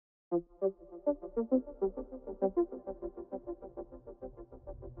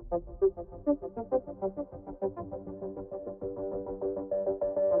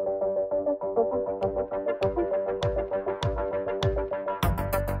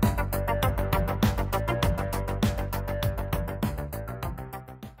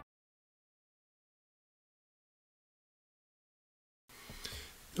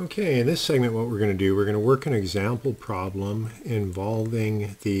Okay, in this segment what we're going to do, we're going to work an example problem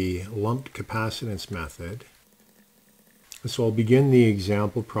involving the lumped capacitance method. So I'll begin the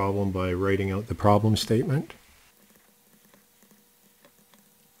example problem by writing out the problem statement.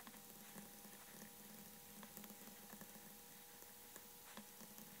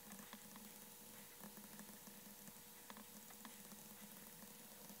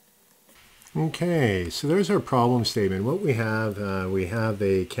 Okay, so there's our problem statement. What we have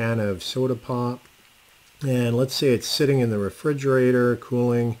a can of soda pop, and let's say it's sitting in the refrigerator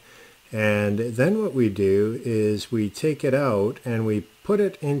cooling, and then what we do is we take it out and we put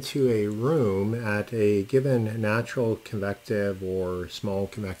it into a room at a given natural convective or small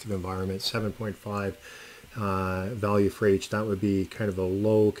convective environment, 7.5 value for H. That would be kind of a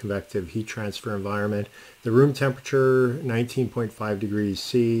low convective heat transfer environment. The room temperature 19.5 degrees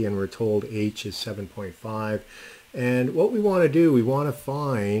C, and we're told H is 7.5. And what we want to do, we want to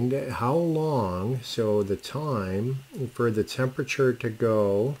find how long, so the time for the temperature to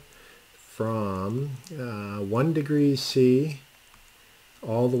go from 1 degree C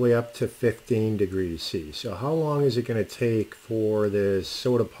all the way up to 15 degrees C. So how long is it going to take for this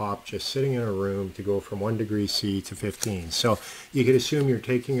soda pop just sitting in a room to go from 1 degree C to 15? So you could assume you're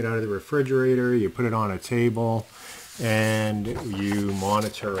taking it out of the refrigerator, you put it on a table, and you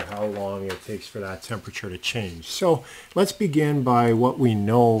monitor how long it takes for that temperature to change. So let's begin by what we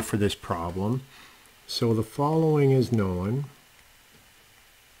know for this problem. So the following is known.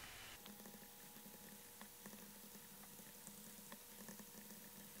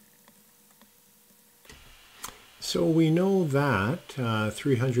 So we know that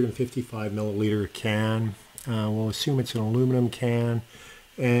 355 milliliter can, we'll assume it's an aluminum can,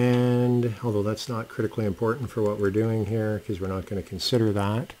 and although that's not critically important for what we're doing here because we're not going to consider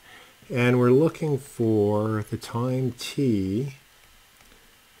that, and we're looking for the time t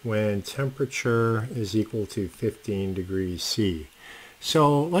when temperature is equal to 15 degrees C.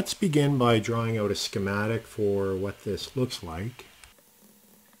 So let's begin by drawing out a schematic for what this looks like.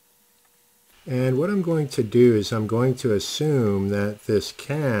 And what I'm going to do is I'm going to assume that this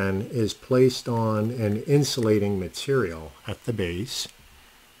can is placed on an insulating material at the base.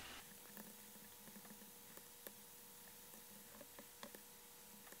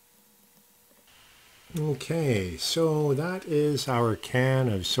 Okay, so that is our can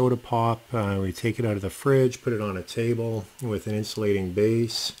of soda pop. We take it out of the fridge, put it on a table with an insulating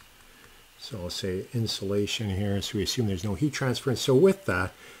base. So I'll say insulation here, so we assume there's no heat transfer. And so with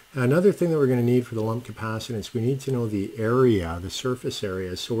that, another thing that we're going to need for the lump capacitance, we need to know the area, the surface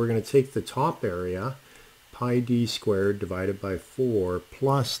area. So we're going to take the top area, pi d squared divided by 4,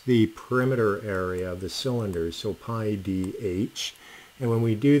 plus the perimeter area of the cylinder, so pi dh. And when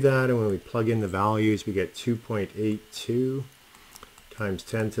we do that, and when we plug in the values, we get 2.82 times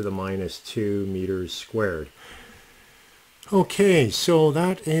 10 to the minus 2 meters squared. Okay, so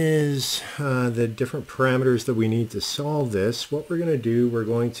that is the different parameters that we need to solve this. What we're going to do, we're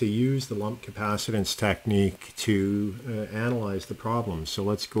going to use the lump capacitance technique to analyze the problem. So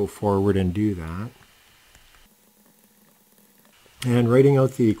let's go forward and do that. And writing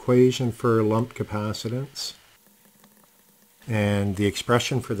out the equation for lump capacitance and the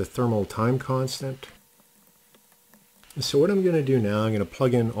expression for the thermal time constant. So what I'm going to do now, I'm going to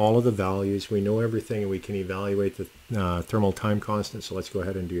plug in all of the values. We know everything and we can evaluate the thermal time constant, so let's go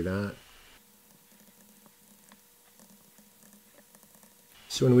ahead and do that.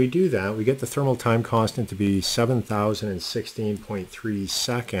 So when we do that, we get the thermal time constant to be 7,016.3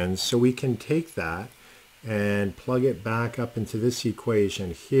 seconds. So we can take that and plug it back up into this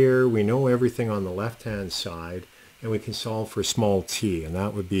equation here. We know everything on the left-hand side, and we can solve for small t, and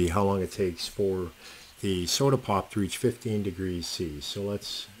that would be how long it takes for the soda pop to reach 15 degrees C. So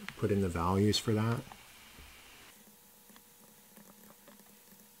let's put in the values for that.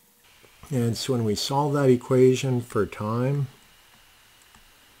 And so when we solve that equation for time,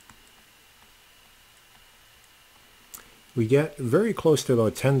 we get very close to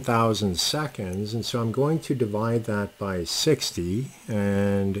about 10,000 seconds, and so I'm going to divide that by 60,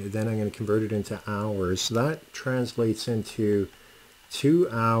 and then I'm going to convert it into hours. So that translates into 2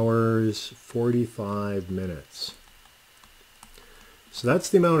 hours 45 minutes. So that's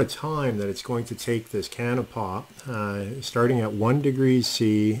the amount of time that it's going to take this can of pop, starting at 1 degrees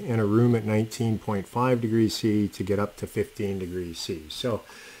C in a room at 19.5 degrees C to get up to 15 degrees C. So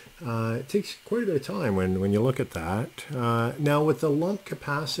it takes quite a bit of time when you look at that. Now with the lump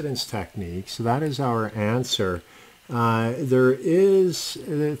capacitance technique, so that is our answer. There is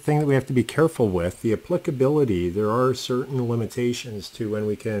a thing that we have to be careful with, the applicability. There are certain limitations to when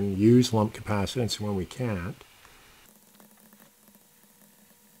we can use lump capacitance and when we can't.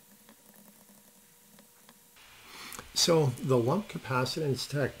 So the lump capacitance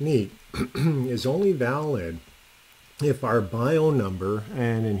technique is only valid if our bio number,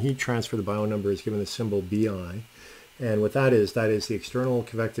 and in heat transfer the bio number is given the symbol Bi, and what that is the external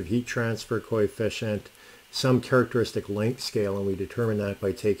convective heat transfer coefficient, some characteristic length scale, and we determine that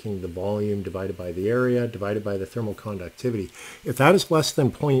by taking the volume divided by the area divided by the thermal conductivity. If that is less than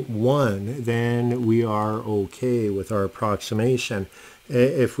 0.1, then we are okay with our approximation.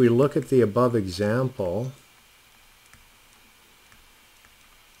 If we look at the above example,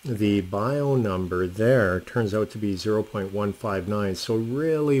 the bio number there turns out to be 0.159. So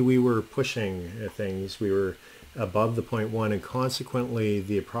really we were pushing things. We were above the 0.1, and consequently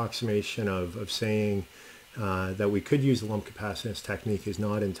the approximation of saying that we could use the lump capacitance technique is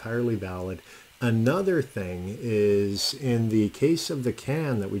not entirely valid. Another thing is, in the case of the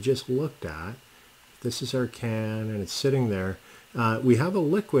can that we just looked at, this is our can and it's sitting there, we have a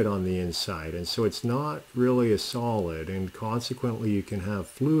liquid on the inside, and so it's not really a solid, and consequently you can have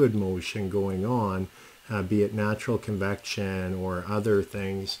fluid motion going on, be it natural convection or other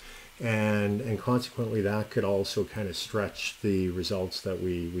things, and consequently that could also kind of stretch the results that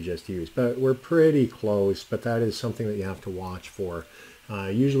we just used. But we're pretty close, but that is something that you have to watch for.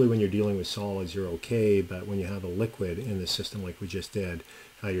 Usually when you're dealing with solids you're okay, but when you have a liquid in the system like we just did,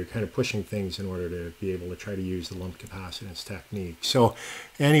 you're kind of pushing things in order to be able to try to use the lump capacitance technique. So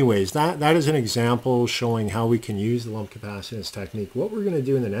anyways, that is an example showing how we can use the lump capacitance technique. What we're going to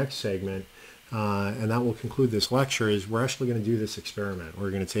do in the next segment, and that will conclude this lecture, is we're actually going to do this experiment. We're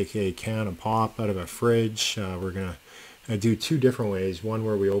going to take a can of pop out of a fridge. We're going to do two different ways, one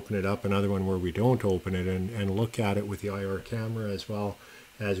where we open it up, another one where we don't open it, and look at it with the IR camera, as well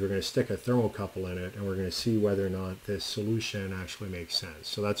as we're going to stick a thermocouple in it, and we're going to see whether or not this solution actually makes sense.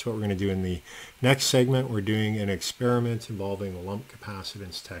 So that's what we're going to do in the next segment. We're doing an experiment involving the lump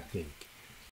capacitance technique.